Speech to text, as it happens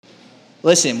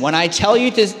Listen, when I tell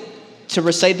you to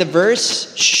recite the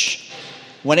verse, shh.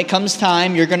 When it comes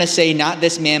time, you're going to say, not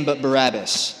this man, but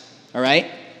Barabbas. All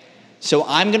right? So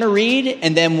I'm going to read,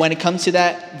 and then when it comes to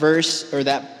that verse, or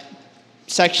that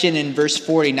section in verse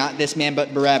 40, not this man,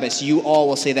 but Barabbas, you all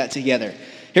will say that together.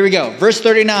 Here we go. Verse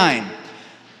 39.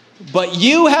 But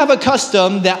you have a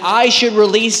custom that I should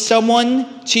release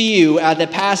someone to you at the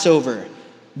Passover.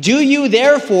 Do you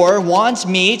therefore want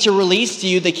me to release to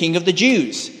you the king of the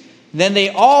Jews? Then they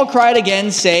all cried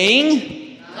again,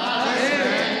 saying, not this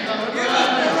man, but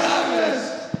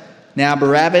Barabbas. Now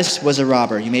Barabbas was a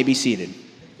robber. You may be seated.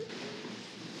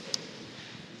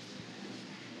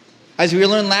 As we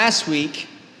learned last week,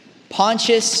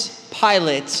 Pontius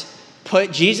Pilate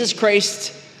put Jesus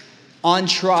Christ on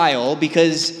trial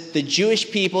because the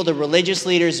Jewish people, the religious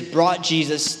leaders, brought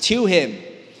Jesus to him.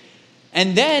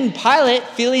 And then Pilate,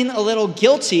 feeling a little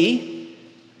guilty,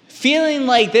 feeling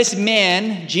like this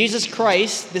man, Jesus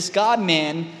Christ, this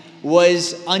God-man,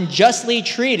 was unjustly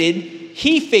treated,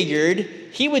 he figured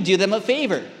he would do them a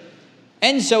favor.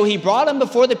 And so he brought him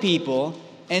before the people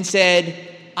and said,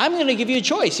 I'm going to give you a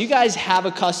choice. You guys have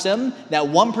a custom that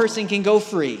one person can go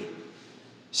free.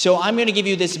 So I'm going to give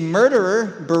you this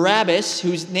murderer, Barabbas,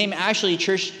 whose name actually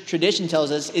church tradition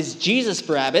tells us is Jesus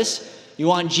Barabbas. You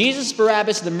want Jesus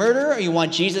Barabbas, the murderer, or you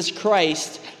want Jesus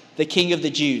Christ, the King of the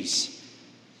Jews?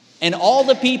 And all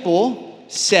the people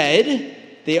said,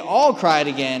 they all cried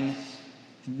again,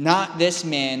 not this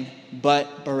man,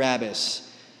 but Barabbas.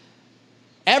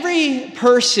 Every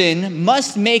person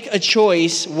must make a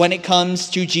choice when it comes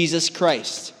to Jesus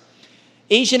Christ.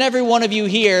 Each and every one of you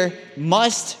here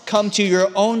must come to your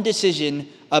own decision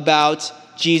about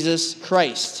Jesus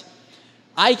Christ.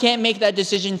 I can't make that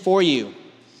decision for you.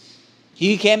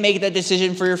 You can't make that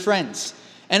decision for your friends.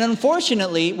 And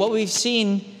unfortunately, what we've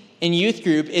seen in youth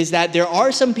group is that there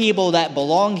are some people that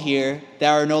belong here that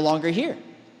are no longer here.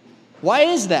 Why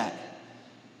is that?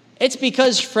 It's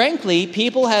because, frankly,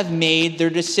 people have made their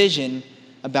decision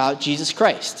about Jesus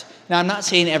Christ. Now, I'm not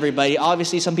saying everybody.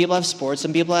 Obviously, some people have sports.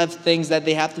 Some people have things that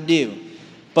they have to do.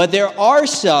 But there are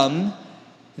some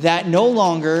that no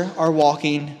longer are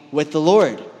walking with the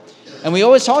Lord. And we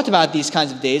always talked about these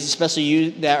kinds of days, especially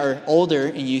you that are older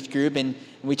in youth group. And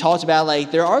we talked about, like,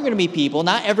 there are going to be people.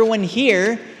 Not everyone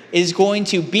here is going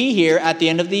to be here at the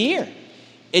end of the year.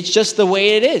 It's just the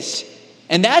way it is.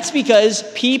 And that's because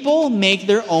people make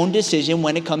their own decision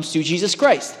when it comes to Jesus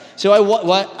Christ. So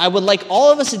what I would like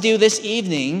all of us to do this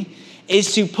evening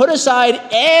is to put aside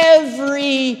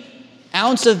every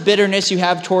ounce of bitterness you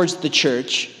have towards the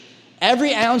church,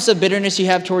 every ounce of bitterness you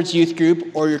have towards youth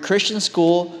group or your Christian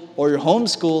school or your home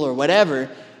school or whatever.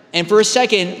 And for a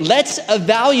second, let's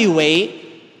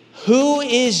evaluate who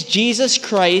is Jesus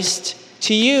Christ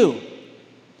to you.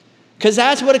 Because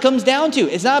that's what it comes down to.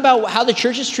 It's not about how the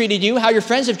church has treated you, how your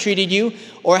friends have treated you,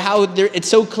 or how it's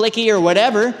so cliquey or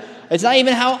whatever. It's not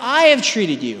even how I have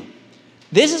treated you.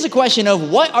 This is a question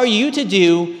of what are you to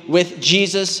do with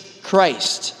Jesus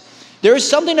Christ? There is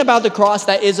something about the cross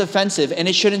that is offensive, and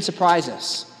it shouldn't surprise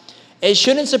us. It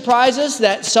shouldn't surprise us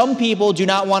that some people do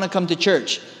not want to come to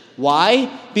church. Why?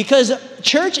 Because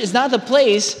church is not the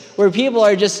place where people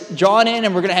are just drawn in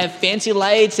and we're going to have fancy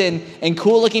lights and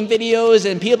cool looking videos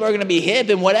and people are going to be hip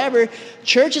and whatever.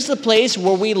 Church is the place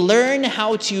where we learn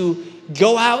how to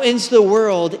go out into the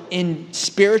world in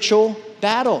spiritual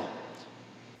battle.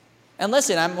 And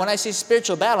listen, when I say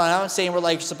spiritual battle, I'm not saying we're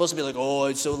like supposed to be like, oh,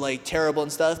 it's so like terrible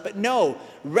and stuff. But no,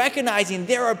 recognizing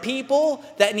there are people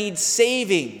that need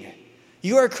saving.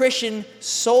 You are Christian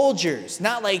soldiers,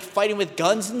 not like fighting with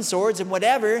guns and swords and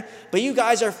whatever, but you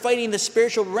guys are fighting the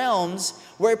spiritual realms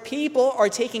where people are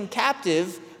taken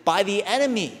captive by the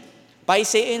enemy, by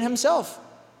Satan himself.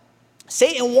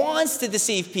 Satan wants to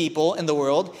deceive people in the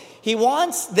world. He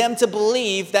wants them to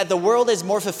believe that the world is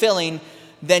more fulfilling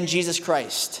than Jesus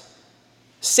Christ.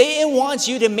 Satan wants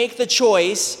you to make the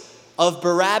choice of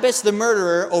Barabbas the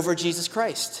murderer over Jesus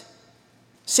Christ.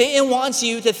 Satan wants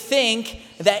you to think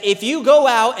that if you go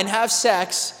out and have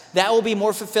sex, that will be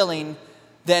more fulfilling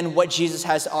than what Jesus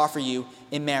has to offer you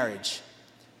in marriage.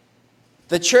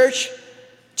 The church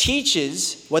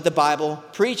teaches what the Bible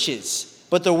preaches,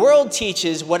 but the world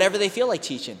teaches whatever they feel like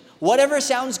teaching, whatever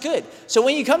sounds good. So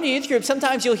when you come to youth group,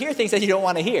 sometimes you'll hear things that you don't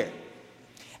want to hear.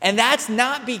 And that's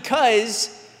not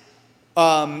because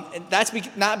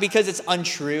it's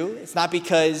untrue. It's not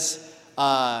because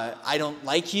I don't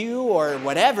like you or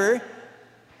whatever.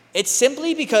 It's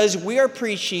simply because we are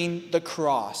preaching the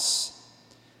cross.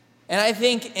 And I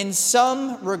think in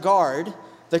some regard,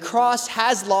 the cross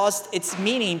has lost its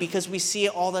meaning because we see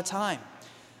it all the time.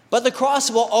 But the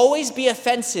cross will always be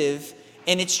offensive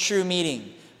in its true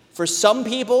meaning. For some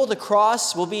people, the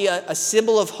cross will be a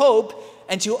symbol of hope,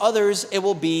 and to others, it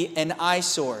will be an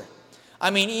eyesore. I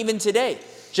mean, even today,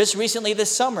 just recently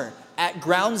this summer, at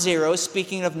Ground Zero,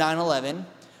 speaking of 9/11,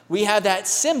 we have that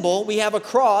symbol. We have a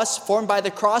cross formed by the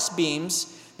cross beams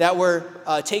that were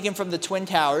taken from the Twin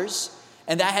Towers,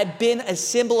 and that had been a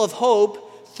symbol of hope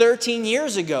 13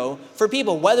 years ago for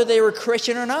people, whether they were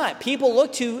Christian or not. People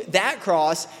look to that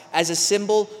cross as a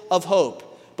symbol of hope.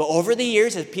 But over the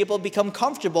years, as people become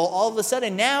comfortable, all of a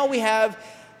sudden now we have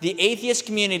the atheist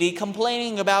community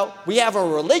complaining about we have a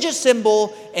religious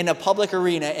symbol in a public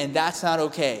arena, and that's not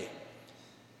okay.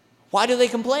 Why do they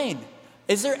complain?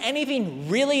 Is there anything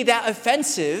really that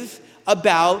offensive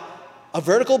about a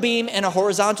vertical beam and a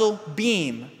horizontal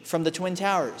beam from the Twin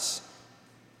Towers?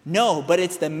 No, but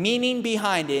it's the meaning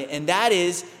behind it, and that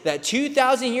is that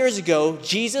 2,000 years ago,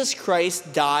 Jesus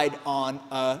Christ died on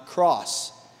a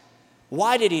cross.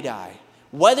 Why did he die?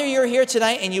 Whether you're here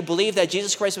tonight and you believe that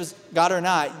Jesus Christ was God or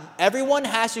not, everyone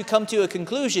has to come to a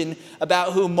conclusion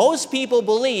about who most people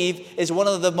believe is one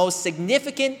of the most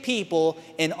significant people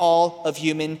in all of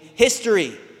human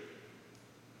history.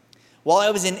 While I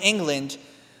was in England,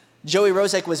 Joey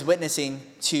Rozek was witnessing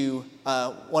to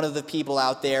one of the people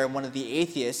out there, one of the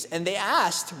atheists, and they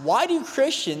asked, why do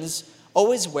Christians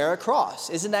always wear a cross?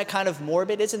 Isn't that kind of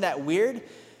morbid? Isn't that weird?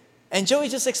 And Joey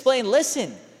just explained,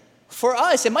 listen, for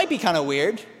us, it might be kind of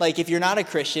weird, like if you're not a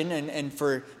Christian, and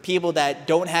for people that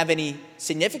don't have any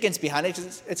significance behind it,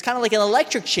 it's kind of like an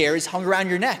electric chair is hung around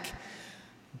your neck.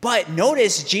 But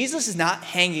notice, Jesus is not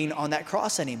hanging on that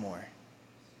cross anymore.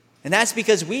 And that's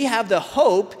because we have the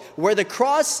hope where the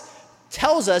cross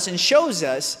tells us and shows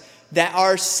us that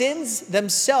our sins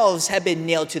themselves have been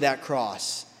nailed to that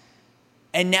cross.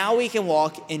 And now we can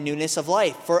walk in newness of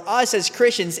life. For us as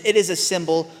Christians, it is a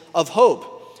symbol of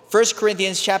hope. 1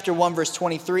 Corinthians chapter 1, verse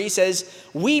 23 says,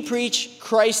 we preach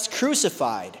Christ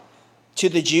crucified, to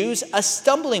the Jews a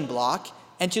stumbling block,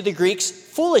 and to the Greeks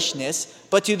foolishness,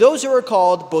 but to those who are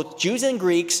called, both Jews and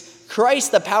Greeks,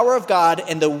 Christ the power of God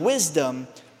and the wisdom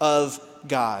of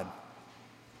God.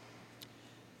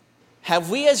 Have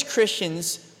we as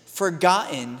Christians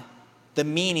forgotten the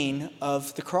meaning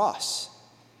of the cross?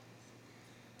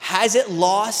 Has it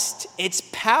lost its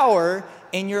power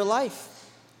in your life?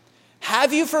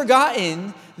 Have you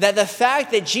forgotten that the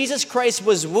fact that Jesus Christ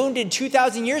was wounded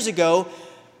 2,000 years ago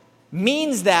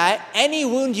means that any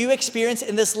wound you experience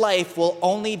in this life will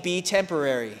only be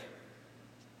temporary?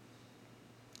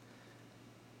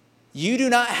 You do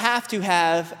not have to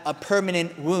have a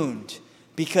permanent wound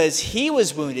because he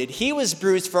was wounded, he was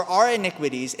bruised for our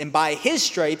iniquities, and by his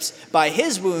stripes, by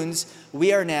his wounds,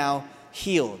 we are now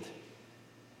healed.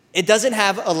 It doesn't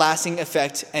have a lasting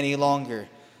effect any longer.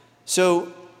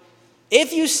 So,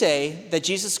 if you say that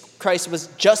Jesus Christ was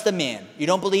just a man, you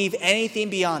don't believe anything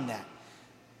beyond that,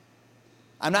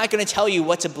 I'm not going to tell you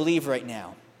what to believe right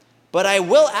now. But I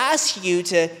will ask you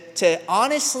to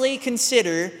honestly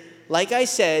consider, like I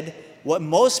said, what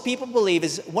most people believe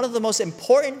is one of the most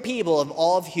important people of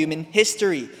all of human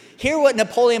history. Hear what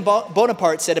Napoleon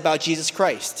Bonaparte said about Jesus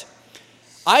Christ.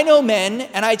 I know men,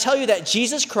 and I tell you that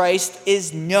Jesus Christ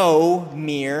is no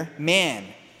mere man.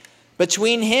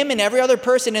 Between him and every other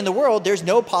person in the world, there's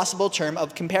no possible term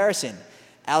of comparison.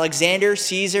 Alexander,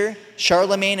 Caesar,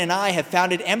 Charlemagne, and I have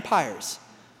founded empires.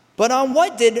 But on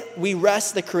what did we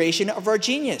rest the creation of our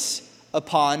genius?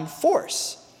 Upon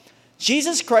force.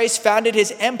 Jesus Christ founded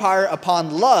his empire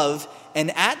upon love, and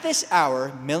at this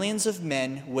hour, millions of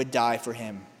men would die for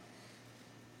him.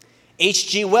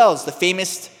 H.G. Wells, the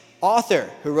famous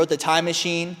author who wrote The Time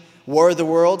Machine, War of the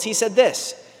Worlds, he said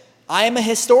this, I am a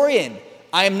historian.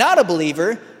 I am not a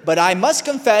believer, but I must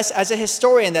confess as a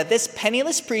historian that this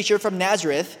penniless preacher from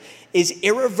Nazareth is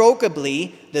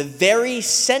irrevocably the very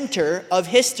center of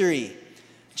history.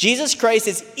 Jesus Christ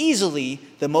is easily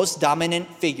the most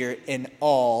dominant figure in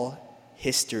all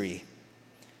history.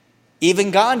 Even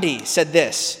Gandhi said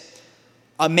this,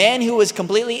 a man who was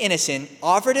completely innocent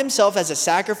offered himself as a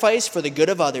sacrifice for the good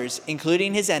of others,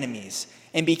 including his enemies,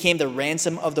 and became the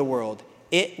ransom of the world.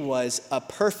 It was a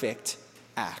perfect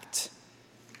act.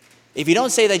 If you don't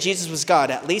say that Jesus was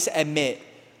God, at least admit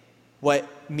what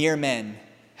mere men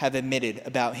have admitted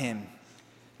about him.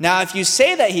 Now, if you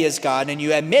say that he is God and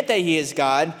you admit that he is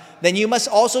God, then you must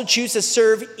also choose to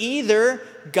serve either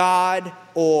God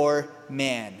or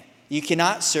man. You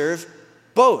cannot serve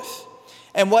both.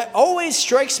 And what always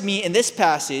strikes me in this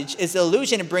passage is the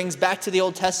allusion it brings back to the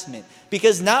Old Testament,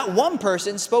 because not one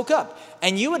person spoke up.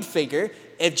 And you would figure,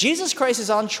 if Jesus Christ is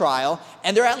on trial,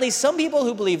 and there are at least some people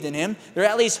who believed in him, there are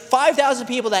at least 5,000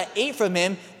 people that ate from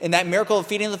him in that miracle of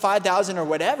feeding the 5,000 or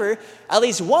whatever, at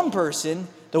least one person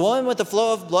The woman with the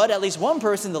flow of blood, at least one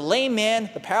person, the lame man,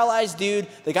 the paralyzed dude,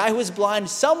 the guy who was blind,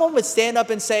 someone would stand up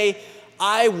and say,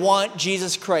 I want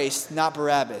Jesus Christ, not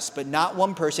Barabbas. But not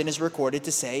one person is recorded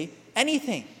to say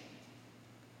anything.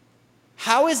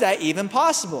 How is that even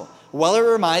possible? Well, it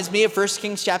reminds me of 1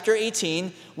 Kings chapter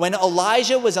 18, when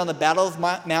Elijah was on the battle of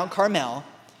Mount Carmel,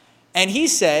 and he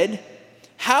said,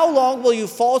 how long will you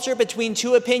falter between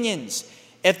two opinions?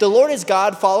 If the Lord is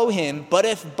God, follow him, but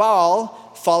if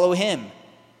Baal, follow him.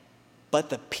 But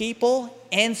the people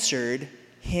answered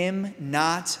him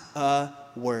not a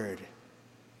word.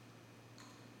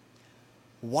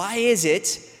 Why is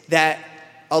it that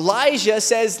Elijah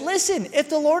says, listen, if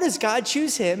the Lord is God,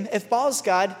 choose him. If Baal's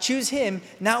God, choose him.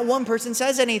 Not one person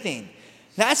says anything.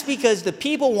 That's because the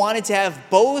people wanted to have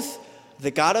both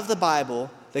the God of the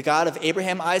Bible, the God of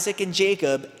Abraham, Isaac, and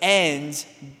Jacob, and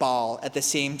Baal at the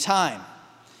same time.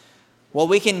 Well,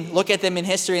 we can look at them in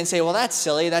history and say, well, that's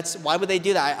silly. Why would they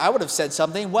do that? I would have said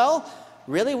something. Well,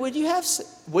 really, would you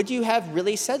have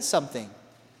really said something?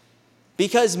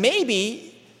 Because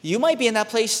maybe you might be in that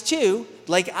place too,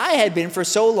 like I had been for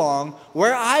so long,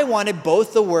 where I wanted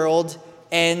both the world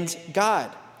and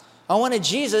God. I wanted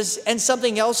Jesus and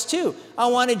something else too. I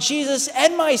wanted Jesus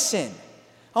and my sin.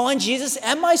 I wanted Jesus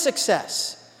and my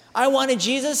success. I wanted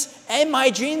Jesus and my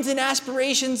dreams and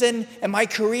aspirations and my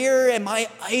career and my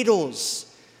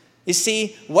idols. You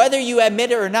see, whether you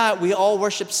admit it or not, we all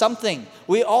worship something.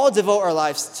 We all devote our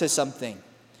lives to something.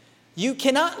 You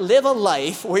cannot live a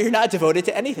life where you're not devoted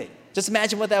to anything. Just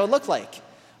imagine what that would look like.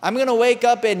 I'm going to wake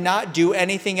up and not do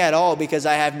anything at all because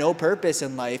I have no purpose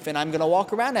in life, and I'm going to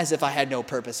walk around as if I had no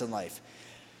purpose in life.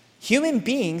 Human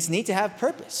beings need to have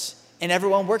purpose, and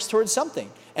everyone works towards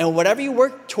something. And whatever you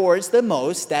work towards the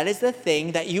most, that is the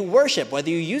thing that you worship. Whether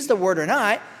you use the word or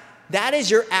not, that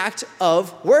is your act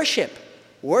of worship.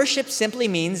 Worship simply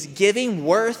means giving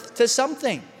worth to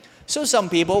something. So some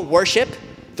people worship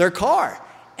their car,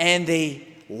 and they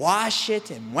wash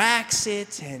it and wax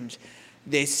it, and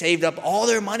they saved up all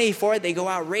their money for it. They go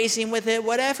out racing with it,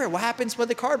 whatever. What happens when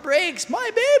the car breaks? My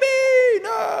baby!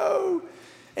 No!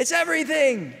 It's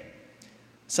everything.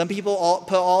 Some people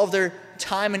put all of their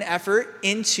time and effort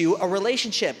into a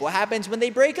relationship. What happens when they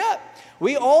break up?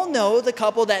 We all know the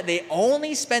couple that they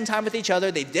only spend time with each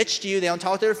other. They ditched you. They don't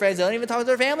talk to their friends. They don't even talk to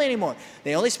their family anymore.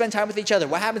 They only spend time with each other.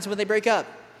 What happens when they break up?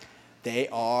 They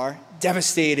are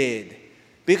devastated.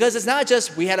 Because it's not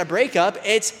just we had a breakup.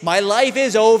 It's my life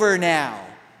is over now.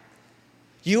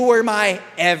 You were my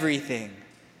everything.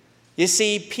 You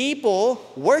see, people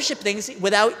worship things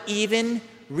without even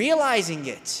realizing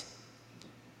it.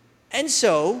 And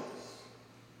so,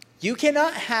 you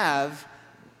cannot have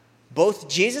both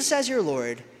Jesus as your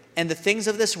Lord and the things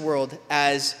of this world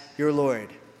as your Lord.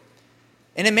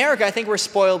 In America, I think we're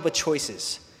spoiled with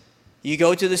choices. You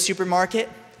go to the supermarket,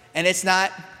 and it's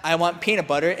not, I want peanut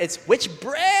butter. It's which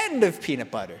brand of peanut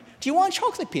butter? Do you want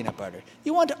chocolate peanut butter?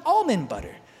 You want almond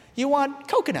butter? You want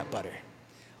coconut butter?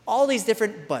 All these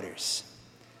different butters.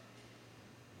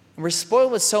 And we're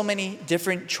spoiled with so many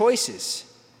different choices.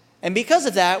 And because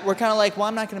of that, we're kind of like, well,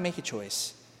 I'm not going to make a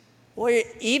choice. Or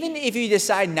even if you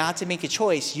decide not to make a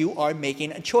choice, you are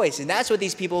making a choice. And that's what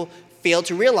these people fail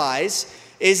to realize,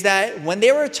 is that when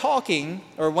they were talking,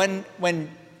 or when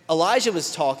Elijah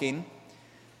was talking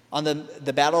on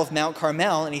the battle of Mount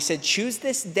Carmel, and he said, choose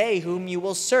this day whom you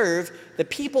will serve, the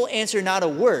people answered not a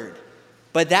word.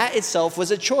 But that itself was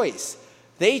a choice.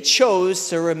 They chose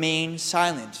to remain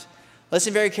silent.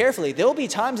 Listen very carefully. There will be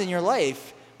times in your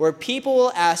life where people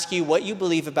will ask you what you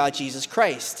believe about Jesus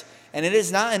Christ. And it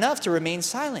is not enough to remain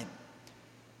silent.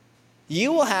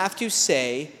 You will have to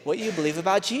say what you believe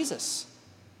about Jesus.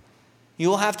 You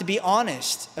will have to be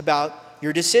honest about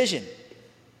your decision.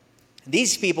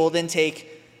 These people then take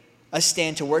a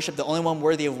stand to worship the only one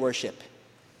worthy of worship.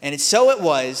 And so it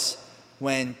was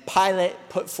when Pilate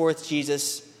put forth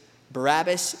Jesus,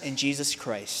 Barabbas, and Jesus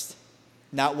Christ.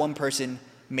 Not one person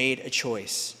made a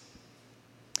choice.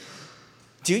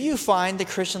 Do you find the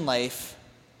Christian life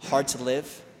hard to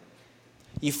live?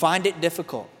 You find it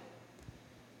difficult.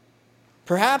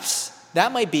 Perhaps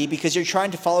that might be because you're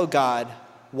trying to follow God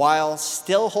while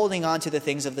still holding on to the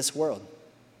things of this world.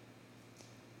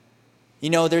 You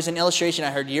know, there's an illustration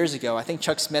I heard years ago. I think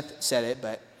Chuck Smith said it,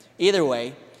 but either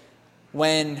way,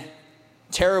 when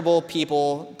terrible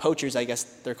people, poachers I guess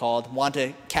they're called, want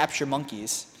to capture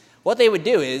monkeys, what they would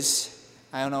do is,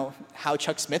 I don't know how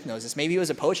Chuck Smith knows this, maybe he was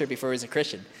a poacher before he was a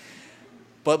Christian,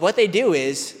 but what they do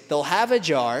is they'll have a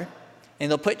jar and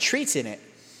they'll put treats in it,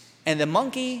 and the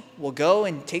monkey will go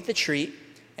and take the treat,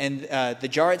 and the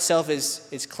jar itself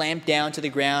is clamped down to the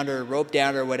ground or roped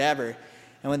down or whatever,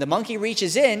 and when the monkey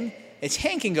reaches in, its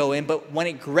hand can go in, but when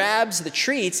it grabs the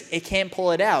treats, it can't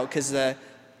pull it out because the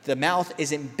mouth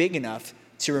isn't big enough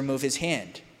to remove his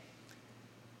hand.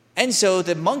 And so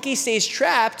the monkey stays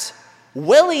trapped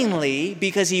willingly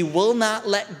because he will not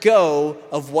let go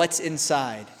of what's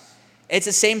inside. It's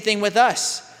the same thing with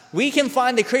us. We can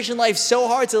find the Christian life so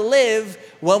hard to live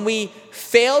when we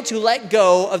fail to let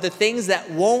go of the things that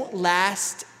won't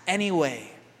last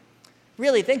anyway.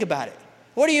 Really, think about it.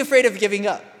 What are you afraid of giving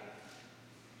up?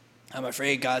 I'm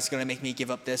afraid God's going to make me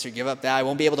give up this or give up that. I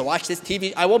won't be able to watch this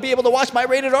TV. I won't be able to watch my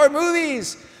rated R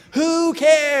movies. Who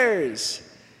cares?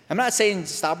 I'm not saying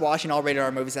stop watching all rated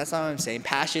R movies. That's not what I'm saying.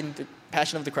 Passion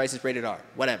of the Christ is rated R.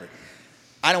 Whatever.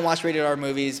 I don't watch rated R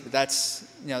movies, but that's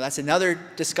another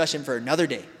discussion for another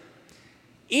day.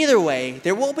 Either way,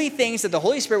 there will be things that the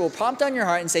Holy Spirit will prompt on your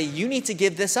heart and say, you need to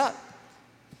give this up.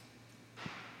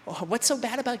 What's so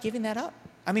bad about giving that up?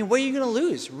 I mean, what are you going to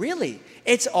lose? Really?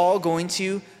 It's all going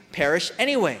to perish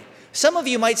anyway. Some of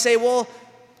you might say, well,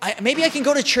 maybe I can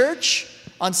go to church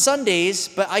on Sundays,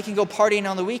 but I can go partying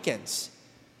on the weekends.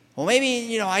 Well,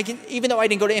 maybe, I can, even though I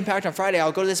didn't go to Impact on Friday,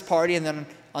 I'll go to this party, and then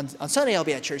on Sunday I'll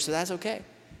be at church, so that's okay.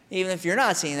 Even if you're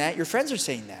not saying that, your friends are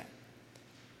saying that.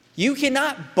 You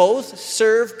cannot both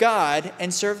serve God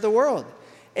and serve the world.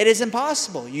 It is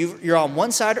impossible. You're on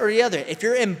one side or the other. If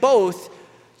you're in both,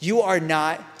 you are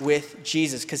not with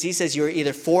Jesus, because he says you're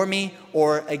either for me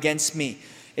or against me.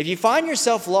 If you find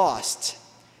yourself lost,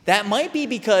 that might be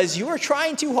because you are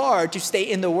trying too hard to stay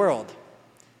in the world.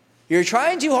 You're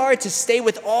trying too hard to stay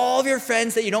with all of your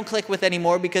friends that you don't click with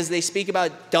anymore because they speak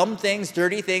about dumb things,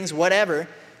 dirty things, whatever.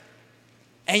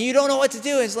 And you don't know what to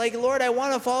do. It's like, Lord, I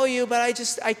want to follow you, but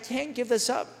I can't give this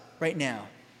up right now.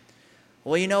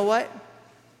 Well, you know what?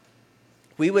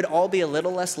 We would all be a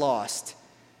little less lost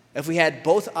if we had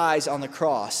both eyes on the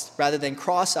cross rather than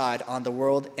cross-eyed on the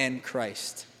world and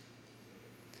Christ.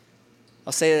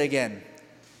 I'll say it again.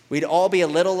 We'd all be a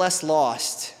little less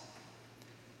lost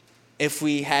if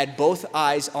we had both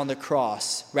eyes on the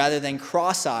cross rather than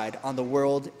cross-eyed on the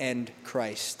world and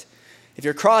Christ. If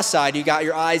you're cross-eyed, you got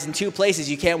your eyes in two places.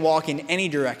 You can't walk in any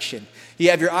direction.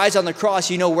 You have your eyes on the cross,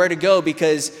 you know where to go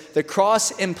because the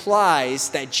cross implies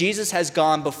that Jesus has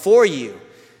gone before you.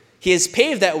 He has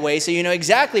paved that way so you know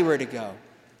exactly where to go.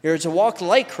 You're to walk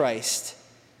like Christ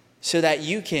so that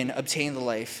you can obtain the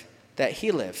life that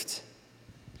he lived.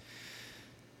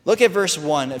 Look at verse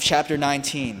 1 of chapter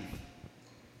 19.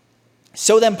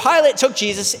 So then Pilate took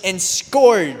Jesus and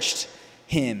scourged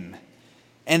him.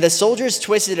 And the soldiers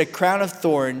twisted a crown of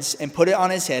thorns and put it on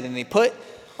his head, and they put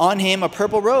on him a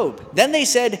purple robe. Then they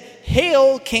said,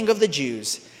 "Hail, King of the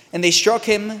Jews!" And they struck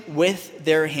him with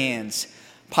their hands.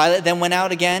 Pilate then went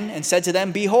out again and said to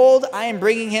them, "Behold, I am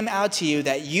bringing him out to you,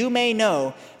 that you may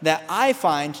know that I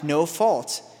find no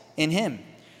fault in him."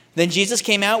 Then Jesus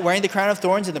came out wearing the crown of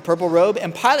thorns and the purple robe,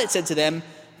 and Pilate said to them,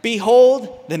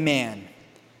 "Behold the man."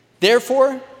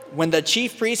 Therefore, when the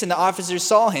chief priests and the officers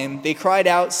saw him, they cried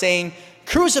out, saying,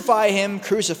 "Crucify him,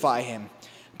 crucify him."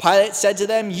 Pilate said to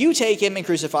them, "You take him and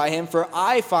crucify him, for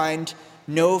I find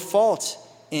no fault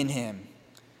in him."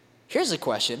 Here's a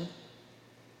question.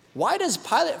 Why does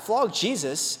Pilate flog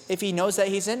Jesus if he knows that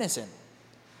he's innocent?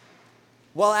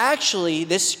 Well, actually,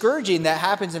 this scourging that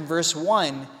happens in verse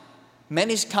 1,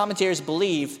 many commentators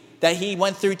believe that he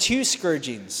went through two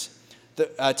scourgings,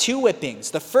 two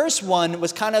whippings. The first one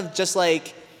was kind of just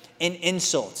like an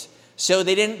insult. So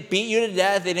they didn't beat you to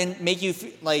death. They didn't make you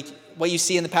like what you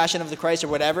see in the Passion of the Christ or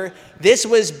whatever. This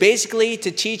was basically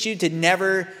to teach you to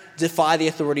never defy the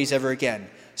authorities ever again.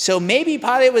 So maybe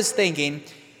Pilate was thinking,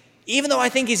 even though I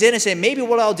think he's innocent, maybe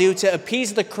what I'll do to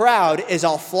appease the crowd is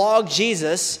I'll flog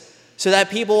Jesus so that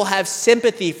people will have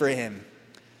sympathy for him.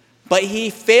 But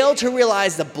he failed to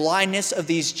realize the blindness of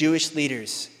these Jewish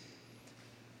leaders.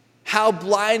 How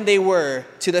blind they were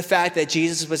to the fact that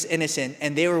Jesus was innocent,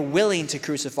 and they were willing to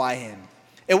crucify him.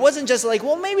 It wasn't just like,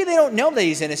 well, maybe they don't know that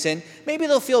he's innocent. Maybe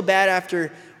they'll feel bad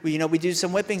after we do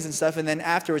some whippings and stuff, and then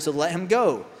afterwards they'll let him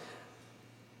go.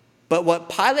 But what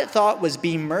Pilate thought was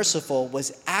being merciful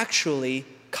was actually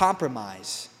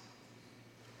compromise.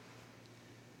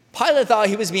 Pilate thought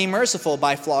he was being merciful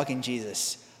by flogging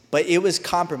Jesus, but it was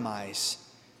compromise.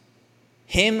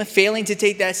 Him failing to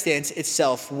take that stance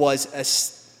itself was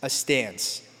a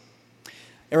stance.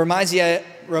 It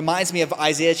reminds me of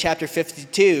Isaiah chapter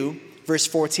 52, verse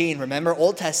 14. Remember,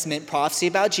 Old Testament prophecy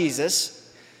about Jesus.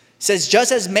 It says,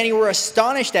 "Just as many were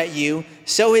astonished at you,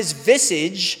 so his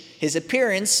visage," his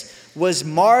appearance, "was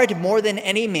marred more than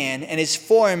any man, and his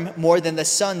form more than the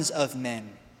sons of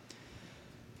men."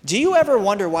 Do you ever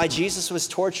wonder why Jesus was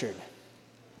tortured?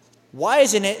 Why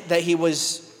isn't it that he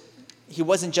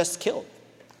wasn't just killed?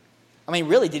 I mean,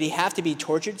 really, did he have to be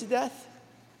tortured to death?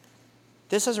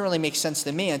 This doesn't really make sense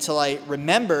to me until I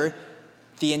remember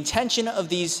the intention of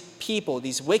these people,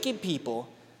 these wicked people,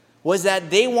 was that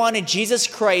they wanted Jesus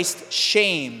Christ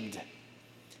shamed.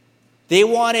 They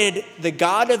wanted the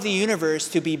God of the universe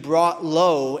to be brought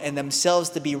low and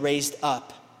themselves to be raised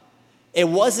up. It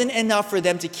wasn't enough for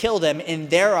them to kill them. In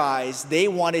their eyes, they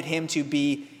wanted him to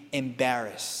be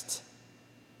embarrassed.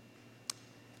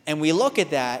 And we look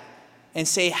at that and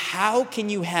say, how can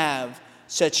you have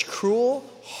such cruel,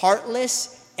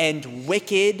 heartless, and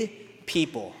wicked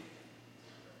people?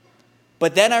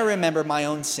 But then I remember my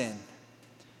own sin.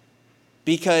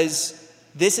 Because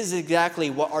this is exactly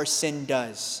what our sin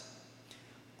does.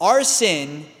 Our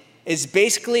sin is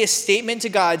basically a statement to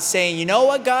God saying, you know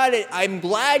what, God, I'm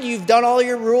glad you've done all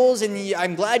your rules and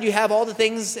I'm glad you have all the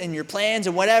things and your plans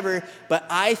and whatever, but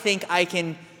I think I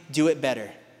can do it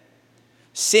better.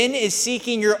 Sin is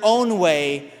seeking your own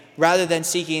way rather than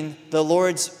seeking the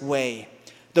Lord's way.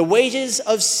 The wages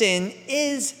of sin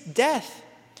is death.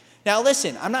 Now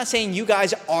listen, I'm not saying you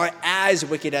guys are as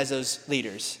wicked as those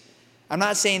leaders. I'm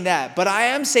not saying that, but I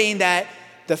am saying that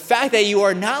the fact that you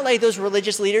are not like those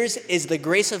religious leaders is the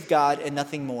grace of God and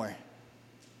nothing more.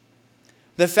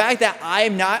 The fact that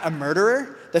I'm not a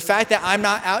murderer, the fact that I'm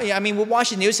not out, I mean, we'll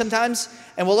watch the news sometimes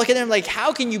and we'll look at them like,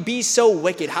 how can you be so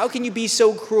wicked? How can you be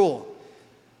so cruel?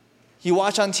 You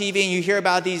watch on TV and you hear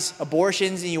about these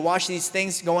abortions and you watch these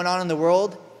things going on in the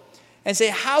world and say,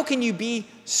 how can you be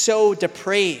so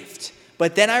depraved?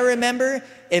 But then I remember,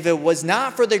 if it was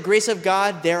not for the grace of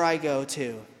God, there I go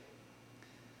too.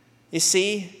 You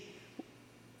see,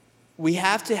 we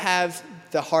have to have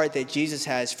the heart that Jesus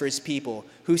has for his people,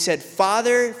 who said,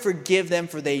 Father, forgive them,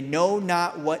 for they know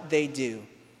not what they do.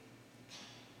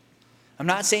 I'm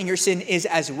not saying your sin is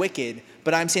as wicked,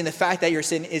 but I'm saying the fact that your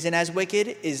sin isn't as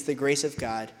wicked is the grace of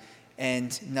God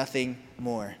and nothing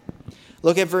more.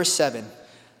 Look at verse 7.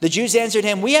 The Jews answered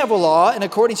him, we have a law, and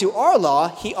according to our law,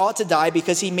 he ought to die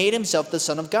because he made himself the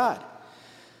Son of God.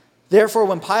 Therefore,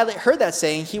 when Pilate heard that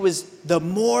saying, he was the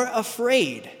more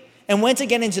afraid and went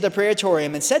again into the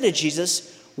praetorium and said to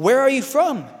Jesus, where are you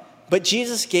from? But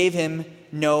Jesus gave him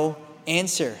no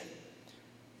answer.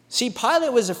 See,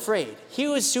 Pilate was afraid. He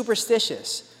was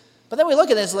superstitious. But then we look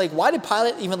at this like, why did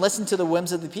Pilate even listen to the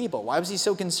whims of the people? Why was he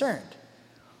so concerned?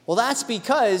 Well, that's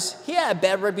because he had a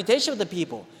bad reputation with the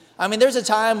people. I mean, there's a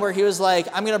time where he was like,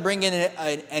 I'm going to bring in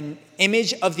an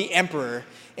image of the emperor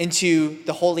into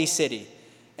the holy city.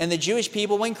 And the Jewish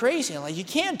people went crazy. Like, you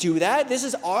can't do that. This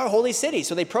is our holy city.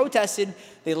 So they protested.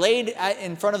 They laid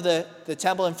in front of the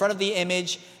temple, in front of the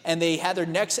image, and they had their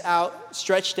necks out,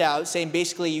 stretched out, saying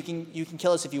basically, you can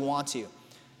kill us if you want to.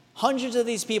 Hundreds of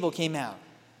these people came out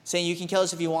saying, you can kill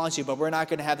us if you want to, but we're not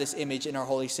going to have this image in our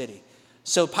holy city.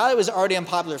 So Pilate was already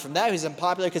unpopular from that. He was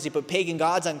unpopular because he put pagan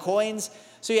gods on coins.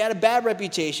 So he had a bad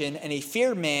reputation, and he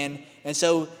feared man, and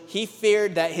so he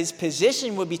feared that his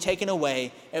position would be taken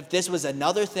away if this was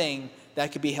another thing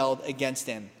that could be held against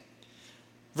him.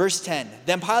 Verse 10,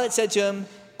 then Pilate said to him,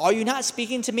 are you not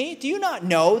speaking to me? Do you not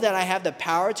know that I have the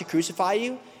power to crucify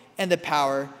you and the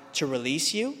power to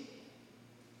release you?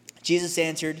 Jesus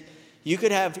answered, you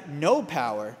could have no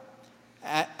power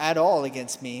at all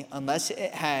against me unless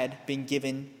it had been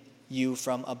given you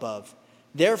from above.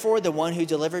 Therefore, the one who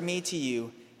delivered me to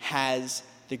you has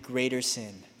the greater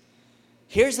sin.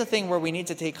 Here's the thing where we need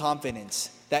to take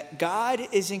confidence, that God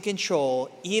is in control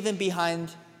even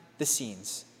behind the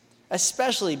scenes,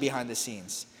 especially behind the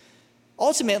scenes.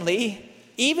 Ultimately,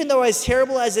 even though as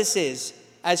terrible as this is,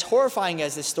 as horrifying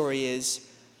as this story is,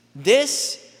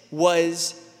 this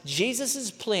was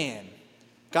Jesus' plan,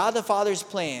 God the Father's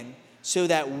plan, so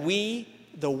that we,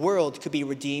 the world, could be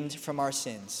redeemed from our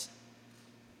sins.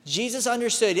 Jesus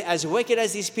understood, as wicked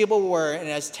as these people were and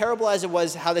as terrible as it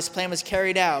was how this plan was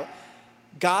carried out,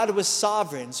 God was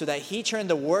sovereign so that he turned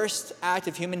the worst act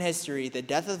of human history, the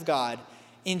death of God,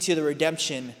 into the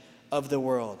redemption of the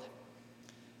world.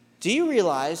 Do you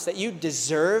realize that you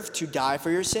deserve to die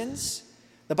for your sins?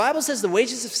 The Bible says the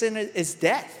wages of sin is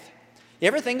death. You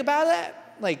ever think about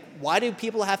that? Like, why do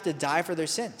people have to die for their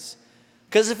sins?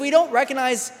 Because if we don't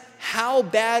recognize how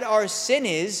bad our sin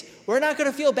is, we're not going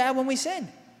to feel bad when we sin.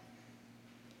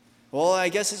 Well, I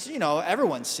guess it's,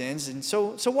 everyone sins. And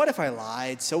so what if I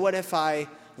lied? So what if I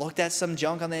looked at some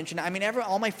junk on the internet? I mean,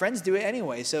 all my friends do it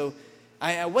anyway. So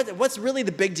what's really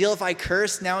the big deal if I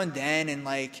curse now and then? And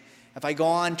like, if I go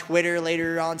on Twitter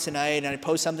later on tonight and I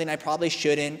post something I probably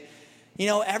shouldn't.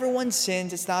 Everyone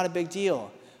sins. It's not a big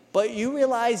deal. But you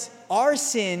realize our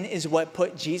sin is what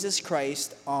put Jesus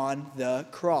Christ on the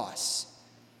cross.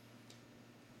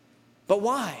 But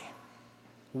why?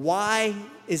 Why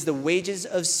is the wages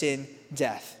of sin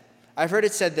death. I've heard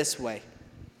it said this way.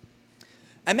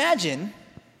 Imagine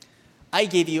I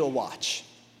gave you a watch.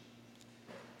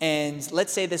 And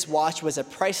let's say this watch was a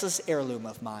priceless heirloom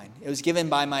of mine. It was given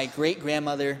by my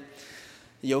great-grandmother,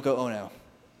 Yoko Ono.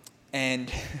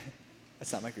 And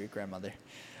that's not my great-grandmother.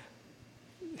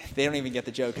 They don't even get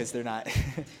the joke because they're not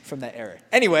from that era.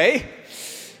 Anyway,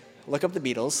 look up the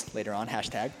Beatles later on,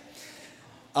 hashtag.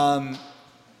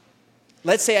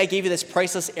 Let's say I gave you this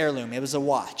priceless heirloom. It was a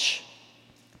watch.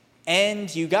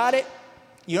 And you got it.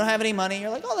 You don't have any money. You're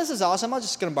like, oh, this is awesome. I'm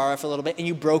just going to borrow it for a little bit. And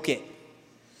you broke it.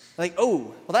 Like, oh,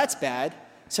 well, that's bad.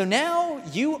 So now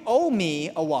you owe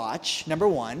me a watch, number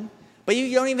one, but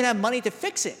you don't even have money to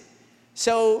fix it.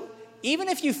 So even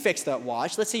if you fix that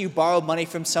watch, let's say you borrowed money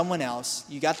from someone else,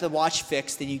 you got the watch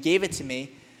fixed, and you gave it to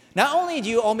me, not only do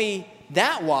you owe me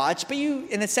that watch, but you,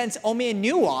 in a sense, owe me a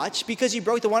new watch because you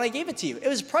broke the one I gave it to you. It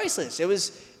was priceless. It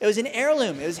was an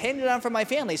heirloom. It was handed down from my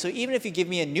family. So even if you give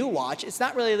me a new watch, it's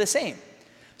not really the same.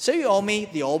 So you owe me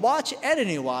the old watch and a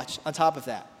new watch on top of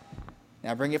that.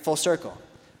 Now bring it full circle.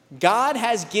 God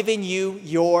has given you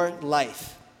your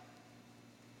life.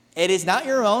 It is not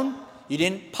your own. You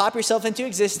didn't pop yourself into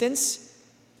existence.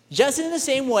 Just in the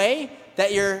same way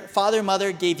that your father and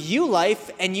mother gave you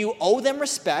life and you owe them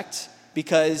respect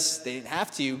because they didn't have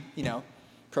to,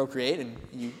 procreate and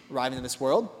you arrive into this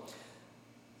world.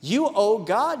 You owe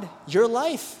God your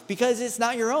life because it's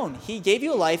not your own. He gave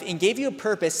you a life and gave you a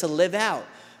purpose to live out.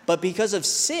 But because of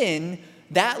sin,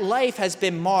 that life has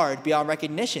been marred beyond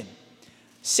recognition.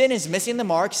 Sin is missing the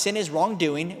mark. Sin is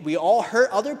wrongdoing. We all hurt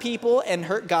other people and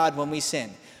hurt God when we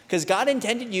sin. Because God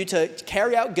intended you to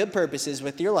carry out good purposes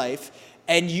with your life,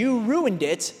 and you ruined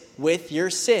it with your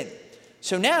sin.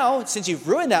 So now, since you've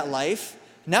ruined that life,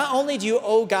 not only do you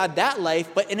owe God that life,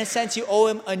 but in a sense you owe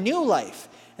him a new life.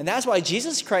 And that's why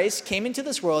Jesus Christ came into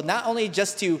this world, not only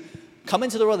just to come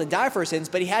into the world and die for our sins,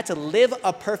 but he had to live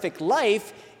a perfect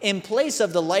life in place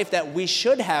of the life that we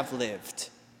should have lived.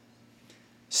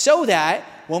 So that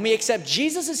when we accept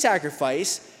Jesus'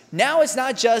 sacrifice, now it's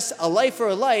not just a life for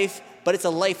a life, but it's a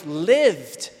life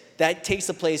lived that takes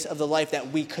the place of the life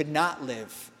that we could not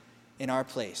live in our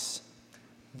place.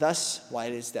 Thus, why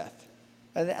it is death.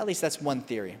 At least that's one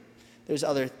theory. There's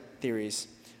other theories.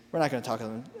 We're not going to talk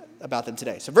about them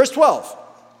today. So verse 12.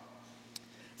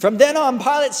 From then on,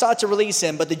 Pilate sought to release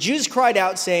him, but the Jews cried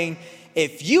out, saying,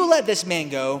 if you let this man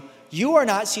go, you are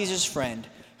not Caesar's friend.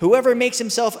 Whoever makes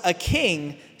himself a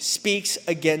king speaks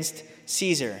against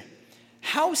Caesar.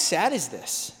 How sad is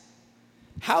this?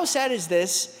 How sad is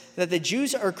this that the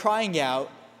Jews are crying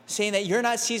out, saying that you're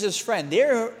not Caesar's friend?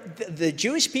 The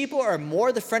Jewish people are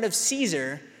more the friend of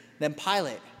Caesar than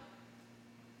Pilate,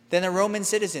 than a Roman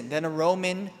citizen, than a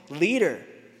Roman leader.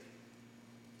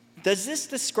 Does this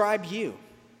describe you?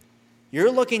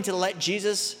 You're looking to let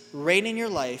Jesus reign in your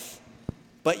life,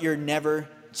 but you're never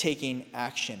taking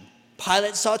action.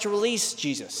 Pilate sought to release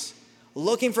Jesus,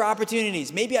 looking for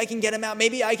opportunities. Maybe I can get him out.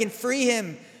 Maybe I can free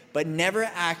him, but never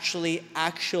actually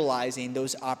actualizing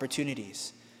those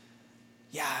opportunities.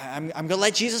 Yeah, I'm going to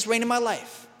let Jesus reign in my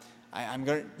life. I'm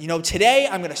going to, today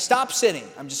I'm going to stop sinning.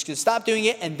 I'm just going to stop doing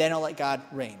it, and then I'll let God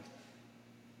reign.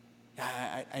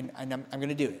 I'm going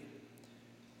to do it.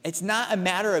 It's not a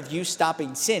matter of you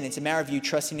stopping sin. It's a matter of you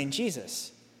trusting in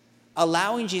Jesus.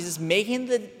 Allowing Jesus, making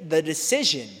the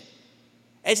decision.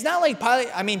 It's not like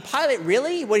Pilate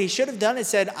really, what he should have done is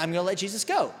said, I'm going to let Jesus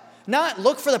go. Not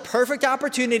look for the perfect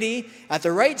opportunity at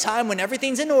the right time when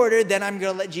everything's in order, then I'm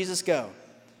going to let Jesus go.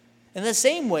 In the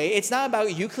same way, it's not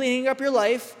about you cleaning up your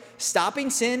life, stopping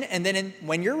sin, and then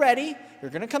when you're ready,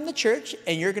 you're going to come to church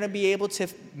and you're going to be able to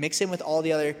mix in with all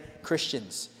the other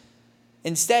Christians.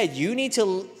 Instead, you need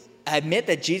to admit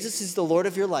that Jesus is the Lord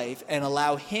of your life and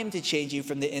allow him to change you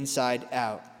from the inside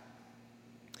out.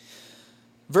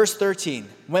 Verse 13,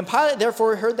 when Pilate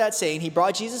therefore heard that saying, he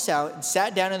brought Jesus out and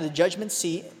sat down in the judgment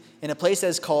seat in a place that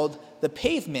is called the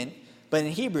Pavement, but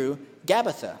in Hebrew,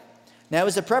 Gabbatha. Now it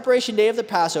was the preparation day of the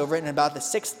Passover and about the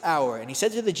 6th hour. And he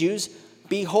said to the Jews,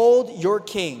 behold your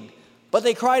king. But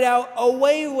they cried out,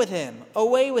 away with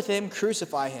him,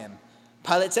 crucify him.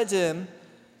 Pilate said to them,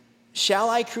 shall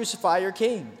I crucify your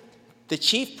king? The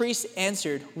chief priests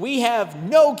answered, we have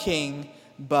no king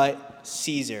but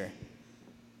Caesar.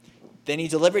 Then he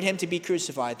delivered him to be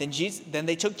crucified. Then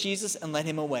they took Jesus and led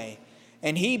him away.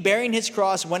 And he, bearing his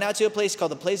cross, went out to a place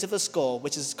called the place of the skull,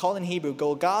 which is called in Hebrew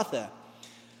Golgotha,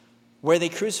 where they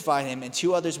crucified him and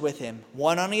 2 others with him,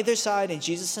 one on either side and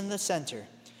Jesus in the center.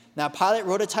 Now Pilate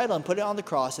wrote a title and put it on the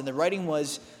cross, and the writing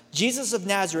was, Jesus of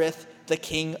Nazareth, the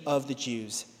King of the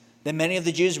Jews. Then many of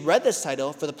the Jews read this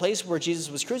title, for the place where Jesus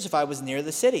was crucified was near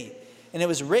the city, and it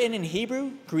was written in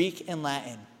Hebrew, Greek, and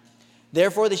Latin.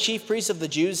 Therefore the chief priests of the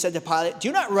Jews said to Pilate,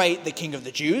 "Do not write the King of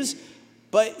the Jews."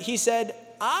 But he said,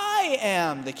 "I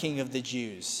am the King of the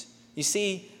Jews." You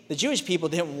see, the Jewish people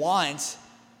didn't want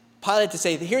Pilate to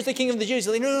say, "Here's the King of the Jews."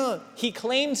 They're like, no. He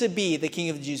claimed to be the King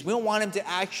of the Jews. We don't want him to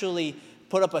actually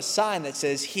put up a sign that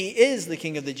says he is the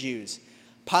King of the Jews.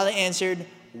 Pilate answered,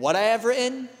 "What I have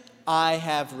written, I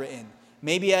have written."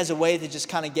 Maybe as a way to just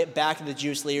kind of get back at the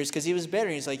Jewish leaders, because he was bitter.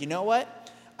 He's like, you know what?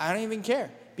 I don't even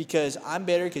care, because I'm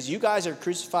bitter because you guys are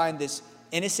crucifying this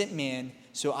innocent man,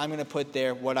 so I'm going to put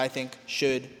there what I think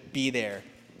should be there.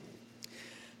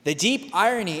 The deep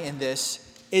irony in this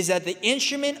is that the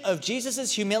instrument of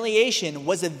Jesus' humiliation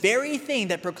was the very thing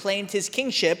that proclaimed his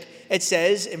kingship, it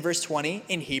says in verse 20,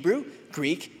 in Hebrew,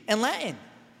 Greek, and Latin.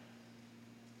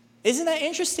 Isn't that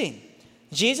interesting?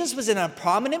 Jesus was in a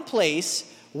prominent place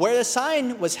where the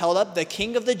sign was held up, the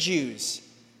King of the Jews.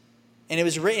 And it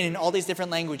was written in all these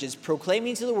different languages,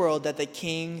 proclaiming to the world that the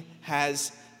King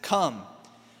has come.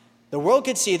 The world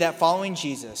could see that following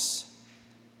Jesus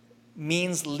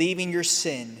means leaving your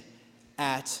sin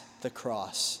at the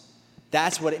cross.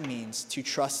 That's what it means to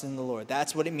trust in the Lord.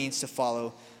 That's what it means to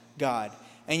follow God.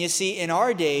 And you see, in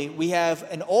our day, we have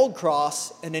an old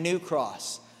cross and a new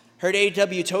cross. Heard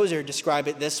A.W. Tozer describe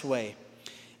it this way.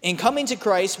 In coming to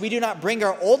Christ, we do not bring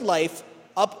our old life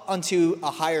up onto a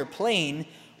higher plane.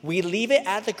 We leave it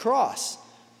at the cross.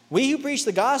 We who preach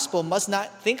the gospel must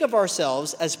not think of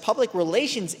ourselves as public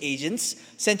relations agents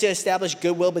sent to establish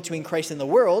goodwill between Christ and the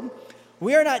world.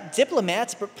 We are not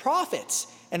diplomats, but prophets.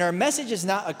 And our message is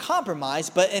not a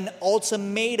compromise, but an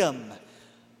ultimatum.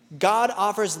 God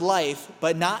offers life,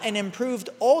 but not an improved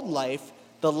old life.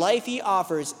 The life he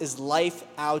offers is life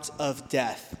out of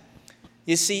death.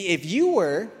 You see, if you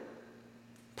were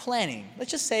planning,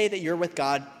 let's just say that you're with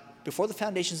God before the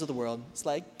foundations of the world. It's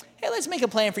like, hey, let's make a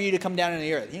plan for you to come down into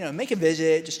the earth. Make a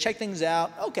visit, just check things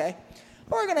out. Okay.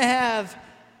 We're going to have,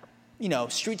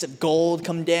 streets of gold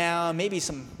come down, maybe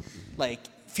some,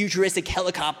 futuristic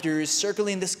helicopters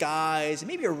circling the skies, and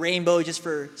maybe a rainbow just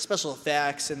for special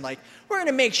effects. And, we're going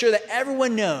to make sure that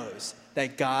everyone knows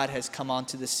that God has come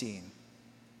onto the scene.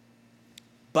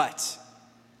 But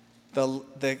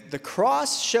the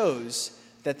cross shows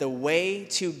that the way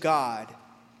to God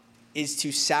is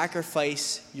to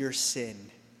sacrifice your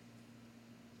sin.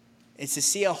 It's to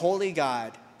see a holy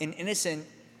God, an innocent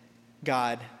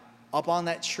God, up on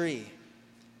that tree,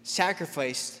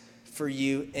 sacrificed for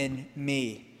you and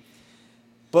me.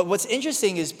 But what's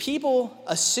interesting is people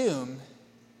assume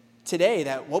today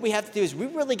that what we have to do is we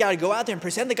really got to go out there and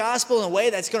present the gospel in a way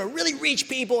that's going to really reach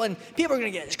people, and people are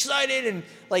going to get excited. And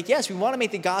yes, we want to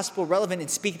make the gospel relevant and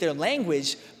speak their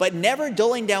language, but never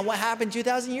dulling down what happened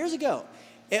 2,000 years ago.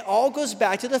 It all goes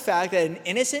back to the fact that an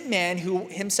innocent man who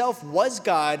himself was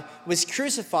God was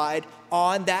crucified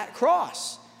on that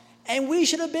cross. And we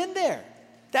should have been there.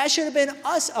 That should have been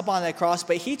us up on that cross,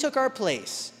 but he took our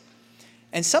place.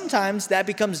 And sometimes that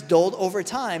becomes dulled over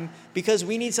time because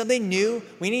we need something new,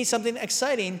 we need something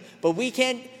exciting, but we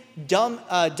can't dumb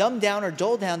down or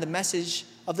dull down the message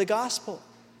of the gospel.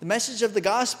 The message of the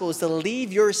gospel is to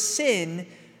leave your sin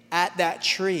at that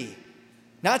tree.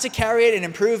 Not to carry it and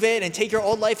improve it and take your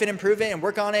old life and improve it and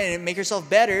work on it and make yourself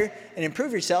better and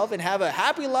improve yourself and have a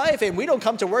happy life. And we don't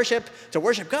come to worship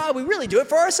God. We really do it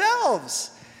for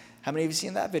ourselves. How many of you have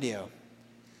seen that video?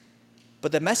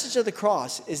 But the message of the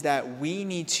cross is that we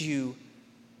need to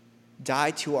die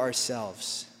to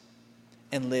ourselves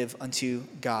and live unto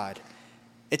God.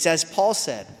 It's as Paul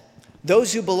said,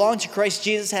 those who belong to Christ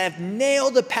Jesus have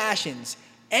nailed the passions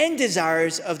and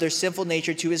desires of their sinful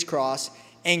nature to his cross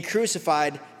and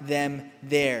crucified them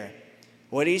there.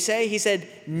 What did he say? He said,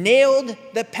 nailed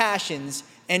the passions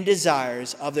and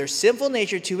desires of their sinful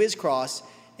nature to his cross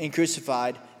and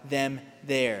crucified them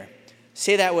there.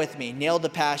 Say that with me. Nailed the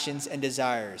passions and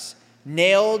desires.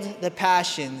 Nailed the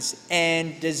passions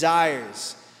and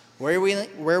desires. Where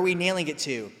are we nailing it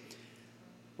to?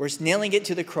 We're nailing it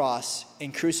to the cross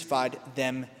and crucified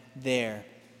them there.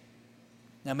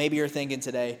 Now maybe you're thinking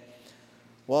today,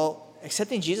 well,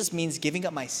 accepting Jesus means giving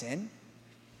up my sin?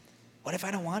 What if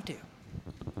I don't want to?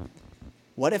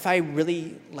 What if I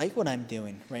really like what I'm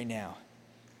doing right now?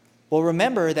 Well,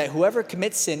 remember that whoever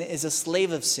commits sin is a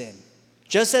slave of sin.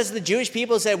 Just as the Jewish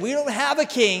people said, we don't have a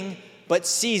king but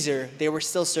Caesar, they were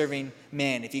still serving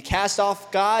man. If you cast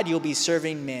off God, you'll be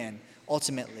serving man,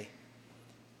 ultimately.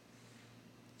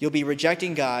 You'll be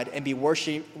rejecting God and be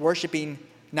worshiping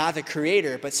not the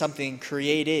creator, but something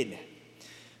created.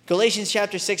 Galatians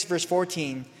chapter 6, verse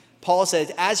 14, Paul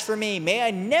says, as for me, may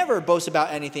I never boast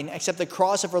about anything except the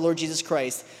cross of our Lord Jesus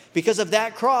Christ. Because of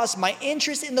that cross, my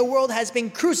interest in the world has been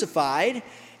crucified,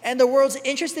 and the world's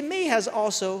interest in me has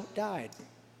also died.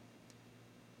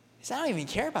 He says, I don't even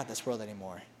care about this world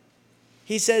anymore.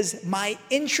 He says, my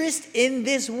interest in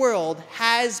this world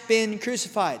has been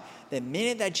crucified. The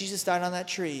minute that Jesus died on that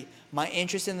tree, my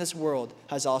interest in this world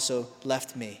has also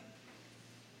left me.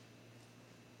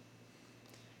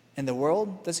 And the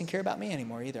world doesn't care about me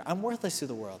anymore either. I'm worthless to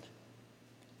the world.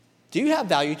 Do you have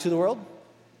value to the world?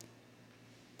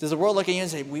 Does the world look at you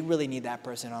and say, we really need that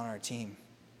person on our team?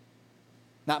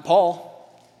 Not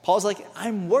Paul. Paul's like,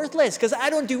 I'm worthless because I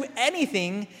don't do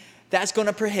anything that's going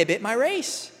to prohibit my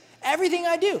race. Everything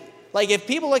I do. Like if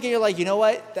people look at you like, you know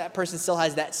what? That person still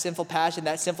has that sinful passion,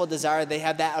 that sinful desire. They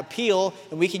have that appeal,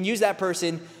 and we can use that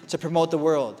person to promote the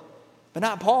world. But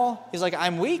not Paul. He's like,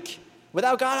 I'm weak.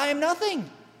 Without God, I am nothing.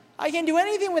 I can't do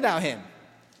anything without him.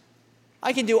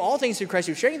 I can do all things through Christ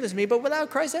who strengthens me, but without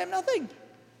Christ, I am nothing.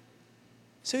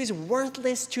 So he's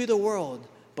worthless to the world,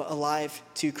 but alive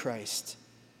to Christ.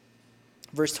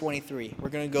 Verse 23. We're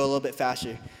going to go a little bit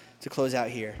faster to close out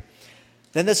here.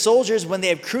 Then the soldiers, when they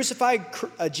had crucified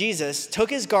Jesus, took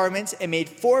his garments and made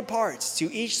 4 parts,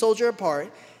 to each soldier a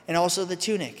part, and also the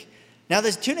tunic. Now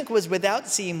the tunic was without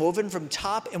seam, woven from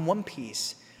top in one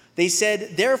piece. They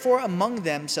said, therefore among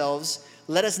themselves,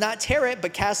 let us not tear it,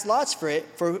 but cast lots for it,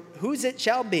 for whose it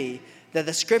shall be, that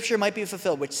the scripture might be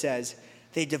fulfilled, which says,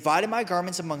 they divided my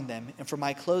garments among them, and for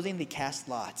my clothing they cast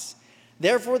lots.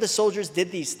 Therefore the soldiers did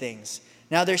these things.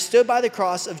 Now there stood by the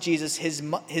cross of Jesus his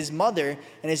mother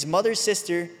and his mother's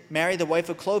sister, Mary the wife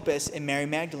of Clopas, and Mary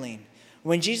Magdalene.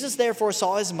 When Jesus therefore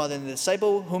saw his mother and the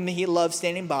disciple whom he loved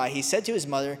standing by, he said to his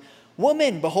mother,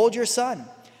 Woman, behold your son.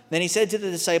 Then he said to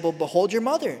the disciple, Behold your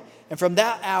mother. And from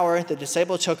that hour the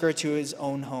disciple took her to his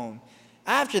own home.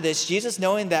 After this, Jesus,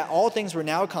 knowing that all things were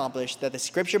now accomplished, that the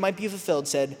scripture might be fulfilled,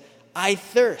 said, I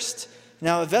thirst.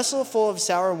 Now a vessel full of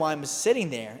sour wine was sitting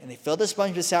there, and they filled a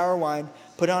sponge with sour wine,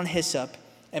 put on hyssop,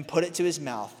 and put it to his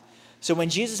mouth. So when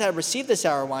Jesus had received the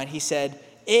sour wine, he said,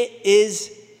 It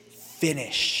is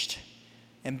finished.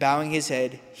 And bowing his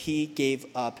head, he gave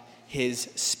up his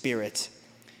spirit.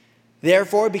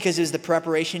 Therefore, because it was the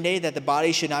preparation day, that the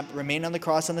body should not remain on the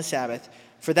cross on the Sabbath,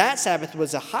 for that Sabbath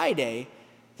was a high day,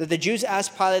 that the Jews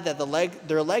asked Pilate that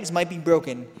their legs might be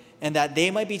broken, and that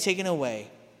they might be taken away.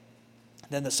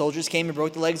 Then the soldiers came and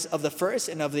broke the legs of the first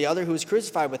and of the other who was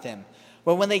crucified with him.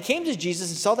 But when they came to Jesus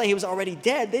and saw that he was already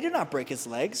dead, they did not break his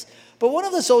legs. But one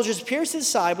of the soldiers pierced his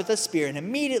side with a spear, and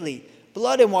immediately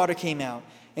blood and water came out.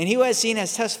 And he who has seen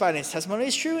has testified, and his testimony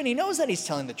is true, and he knows that he's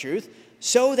telling the truth,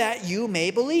 so that you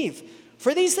may believe.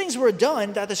 For these things were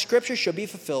done that the scripture should be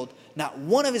fulfilled. Not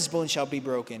one of his bones shall be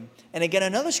broken. And again,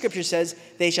 another scripture says,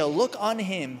 they shall look on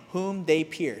him whom they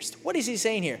pierced. What is he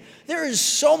saying here? There is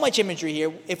so much imagery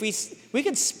here. If we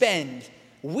could spend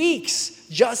weeks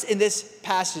just in this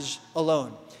passage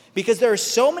alone, because there are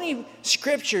so many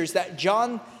scriptures that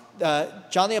John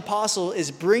the Apostle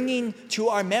is bringing to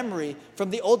our memory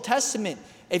from the Old Testament.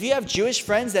 If you have Jewish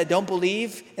friends that don't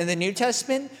believe in the New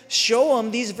Testament, show them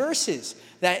these verses.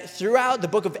 That throughout the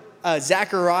book of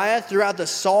Zechariah, throughout the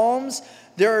Psalms,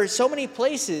 there are so many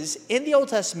places in the Old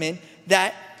Testament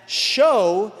that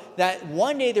show that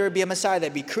one day there would be a Messiah that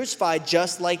would be crucified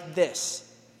just like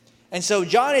this. And so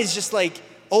John is just like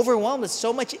overwhelmed with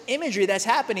so much imagery that's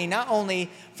happening, not only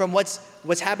from what's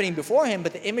happening before him,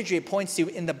 but the imagery it points to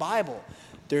in the Bible.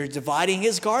 They're dividing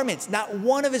his garments. Not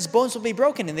one of his bones will be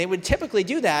broken. And they would typically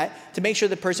do that to make sure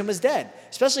the person was dead,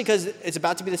 especially because it's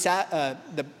about to be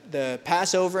the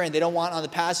Passover, and they don't want on the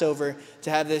Passover to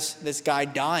have this guy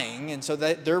dying. And so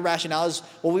that their rationale is,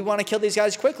 well, we want to kill these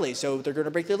guys quickly, so they're going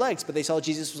to break their legs. But they saw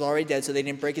Jesus was already dead, so they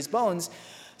didn't break his bones,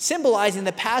 symbolizing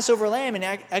the Passover lamb in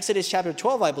Exodus chapter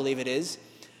 12, I believe it is,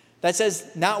 that says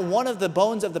not one of the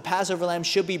bones of the Passover lamb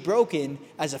should be broken,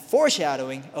 as a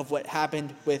foreshadowing of what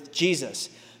happened with Jesus.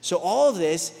 So all of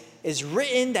this is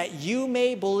written that you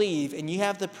may believe, and you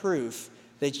have the proof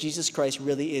that Jesus Christ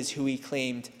really is who he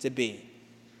claimed to be.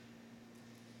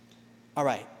 All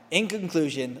right, in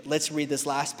conclusion, let's read this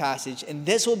last passage, and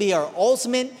this will be our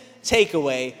ultimate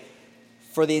takeaway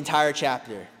for the entire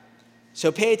chapter.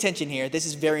 So pay attention here. This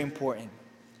is very important.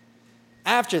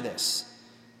 After this,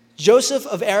 Joseph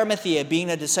of Arimathea, being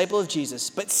a disciple of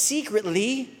Jesus, but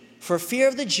secretly for fear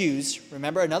of the Jews,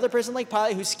 remember another person like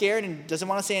Pilate who's scared and doesn't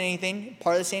want to say anything,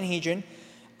 part of the Sanhedrin,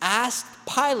 asked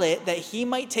Pilate that he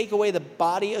might take away the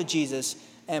body of Jesus,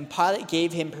 and Pilate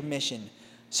gave him permission.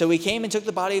 So he came and took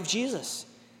the body of Jesus.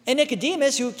 And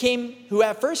Nicodemus, who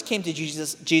at first came to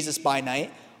Jesus by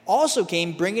night, also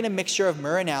came bringing a mixture of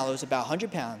myrrh and aloes, about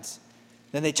 100 pounds.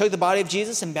 Then they took the body of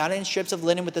Jesus and bound it in strips of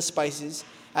linen with the spices,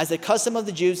 as the custom of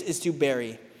the Jews is to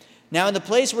bury. Now in the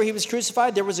place where he was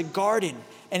crucified, there was a garden.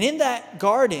 And in that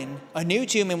garden, a new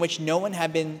tomb in which no one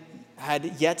had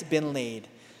yet been laid.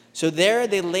 So there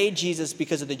they laid Jesus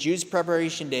because of the Jews'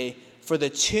 preparation day, for the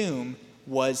tomb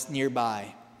was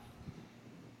nearby.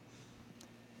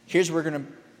 Here's where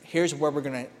we're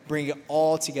going to bring it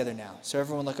all together now. So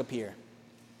everyone look up here.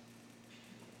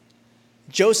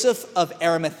 Joseph of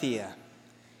Arimathea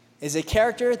is a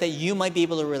character that you might be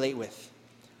able to relate with.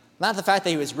 Not the fact that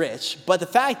he was rich, but the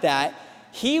fact that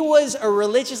he was a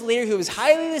religious leader who was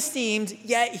highly esteemed,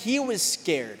 yet he was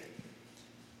scared.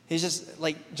 He's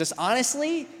just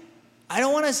honestly, I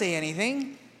don't want to say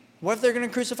anything. What if they're going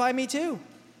to crucify me too?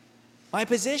 My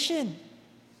position,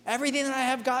 everything that I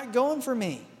have got going for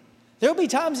me. There will be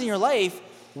times in your life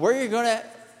where you're going to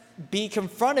be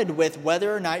confronted with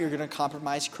whether or not you're going to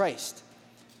compromise Christ.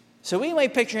 So we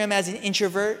might picture him as an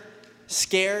introvert,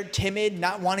 scared, timid,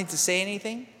 not wanting to say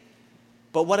anything.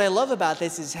 But what I love about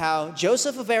this is how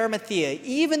Joseph of Arimathea,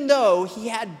 even though he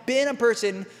had been a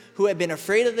person who had been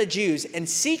afraid of the Jews and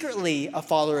secretly a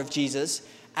follower of Jesus,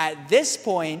 at this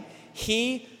point,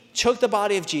 he took the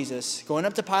body of Jesus, going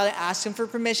up to Pilate, asked him for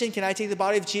permission, can I take the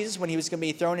body of Jesus, when he was going to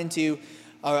be thrown into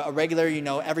a regular,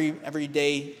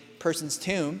 everyday person's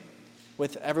tomb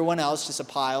with everyone else, just a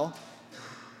pile.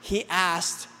 He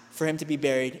asked for him to be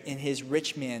buried in his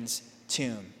rich man's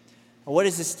tomb. Well, what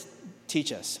does this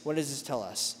teach us? What does this tell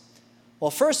us?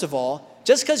 Well, first of all,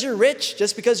 just because you're rich,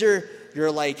 just because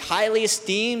you're like highly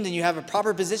esteemed and you have a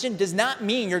proper position, does not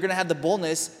mean you're going to have the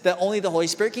boldness that only the Holy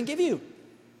Spirit can give you.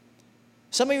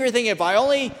 Some of you are thinking, if I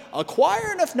only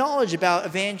acquire enough knowledge about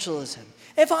evangelism,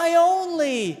 if I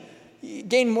only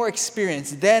gain more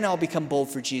experience, then I'll become bold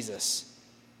for Jesus.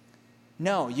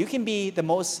 No, you can be the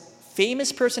most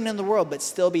famous person in the world, but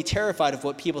still be terrified of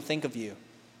what people think of you.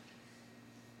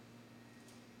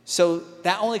 So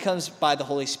that only comes by the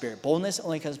Holy Spirit. Boldness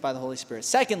only comes by the Holy Spirit.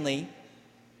 Secondly,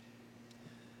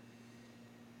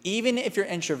 even if you're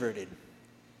introverted,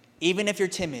 even if you're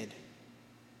timid,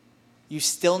 you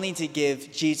still need to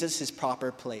give Jesus his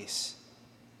proper place.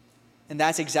 And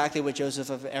that's exactly what Joseph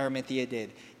of Arimathea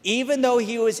did. Even though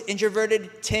he was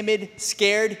introverted, timid,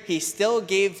 scared, he still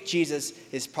gave Jesus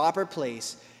his proper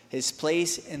place, his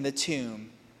place in the tomb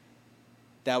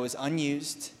that was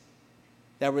unused,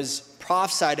 that was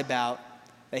prophesied about,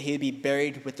 that he would be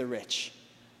buried with the rich.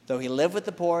 Though he lived with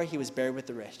the poor, he was buried with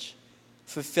the rich.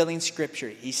 Fulfilling Scripture,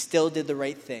 he still did the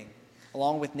right thing.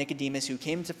 Along with Nicodemus, who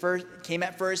came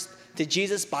at first to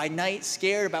Jesus by night,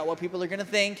 scared about what people are going to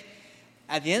think.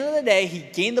 At the end of the day, he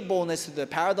gained the boldness through the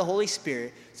power of the Holy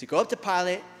Spirit to go up to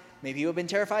Pilate. Maybe he would have been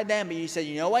terrified then, but he said,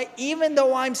 you know what? Even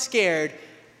though I'm scared,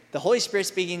 the Holy Spirit's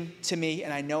speaking to me,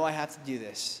 and I know I have to do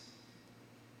this.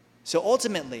 So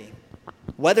ultimately,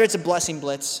 whether it's a blessing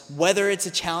blitz, whether it's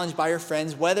a challenge by your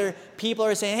friends, whether people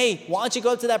are saying, hey, why don't you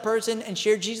go up to that person and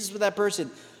share Jesus with that person?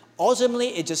 Ultimately,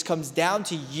 it just comes down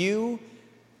to you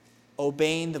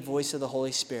obeying the voice of the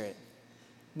Holy Spirit.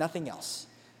 Nothing else.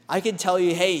 I could tell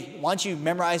you, hey, why don't you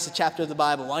memorize a chapter of the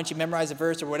Bible? Why don't you memorize a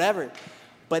verse or whatever?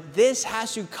 But this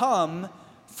has to come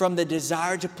from the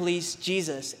desire to please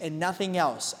Jesus and nothing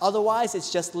else. Otherwise,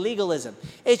 it's just legalism.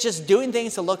 It's just doing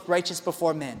things to look righteous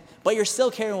before men. But you're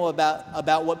still caring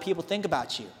about what people think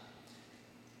about you.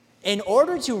 In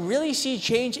order to really see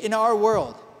change in our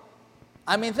world,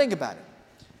 I mean, think about it.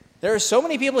 There are so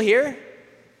many people here.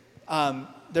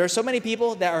 There are so many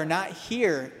people that are not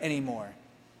here anymore,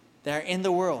 that are in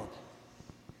the world.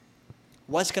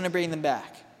 What's going to bring them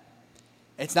back?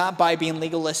 It's not by being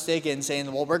legalistic and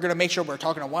saying, well, we're going to make sure we're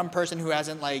talking to one person who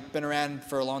hasn't been around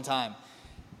for a long time.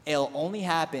 It'll only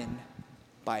happen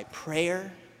by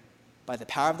prayer, by the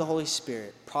power of the Holy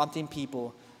Spirit, prompting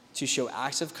people to show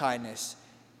acts of kindness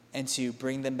and to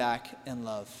bring them back in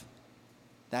love.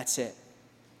 That's it.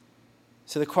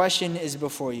 So the question is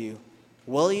before you.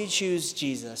 Will you choose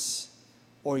Jesus,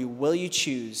 or will you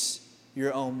choose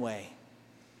your own way?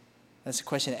 That's a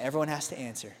question that everyone has to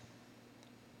answer.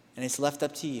 And it's left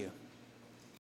up to you.